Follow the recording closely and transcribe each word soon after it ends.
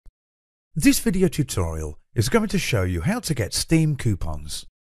This video tutorial is going to show you how to get Steam coupons.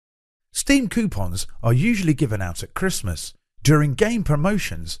 Steam coupons are usually given out at Christmas, during game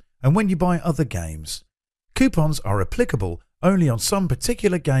promotions, and when you buy other games. Coupons are applicable only on some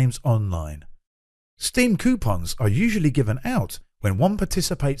particular games online. Steam coupons are usually given out when one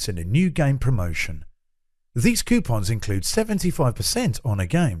participates in a new game promotion. These coupons include 75% on a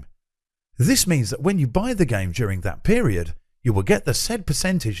game. This means that when you buy the game during that period, you will get the said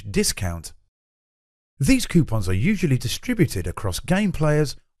percentage discount. These coupons are usually distributed across game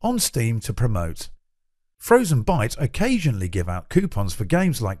players on Steam to promote. Frozen Byte occasionally give out coupons for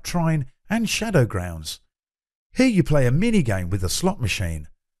games like Trine and Shadowgrounds. Here you play a mini-game with a slot machine.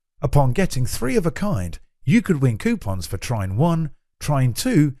 Upon getting 3 of a kind, you could win coupons for Trine 1, Trine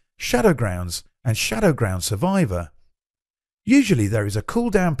 2, Shadowgrounds and Shadowground Survivor. Usually there is a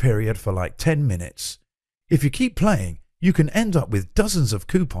cooldown period for like 10 minutes. If you keep playing, you can end up with dozens of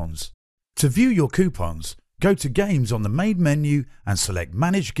coupons. To view your coupons, go to Games on the main menu and select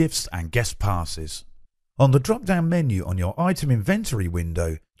Manage Gifts and Guest Passes. On the drop-down menu on your item inventory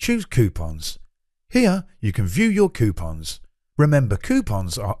window, choose Coupons. Here you can view your coupons. Remember,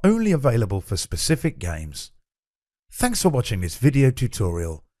 coupons are only available for specific games. Thanks for watching this video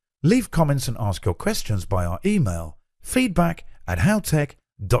tutorial. Leave comments and ask your questions by our email,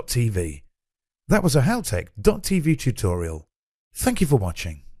 feedback@howtech.tv. That was a HowTech.tv tutorial. Thank you for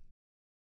watching.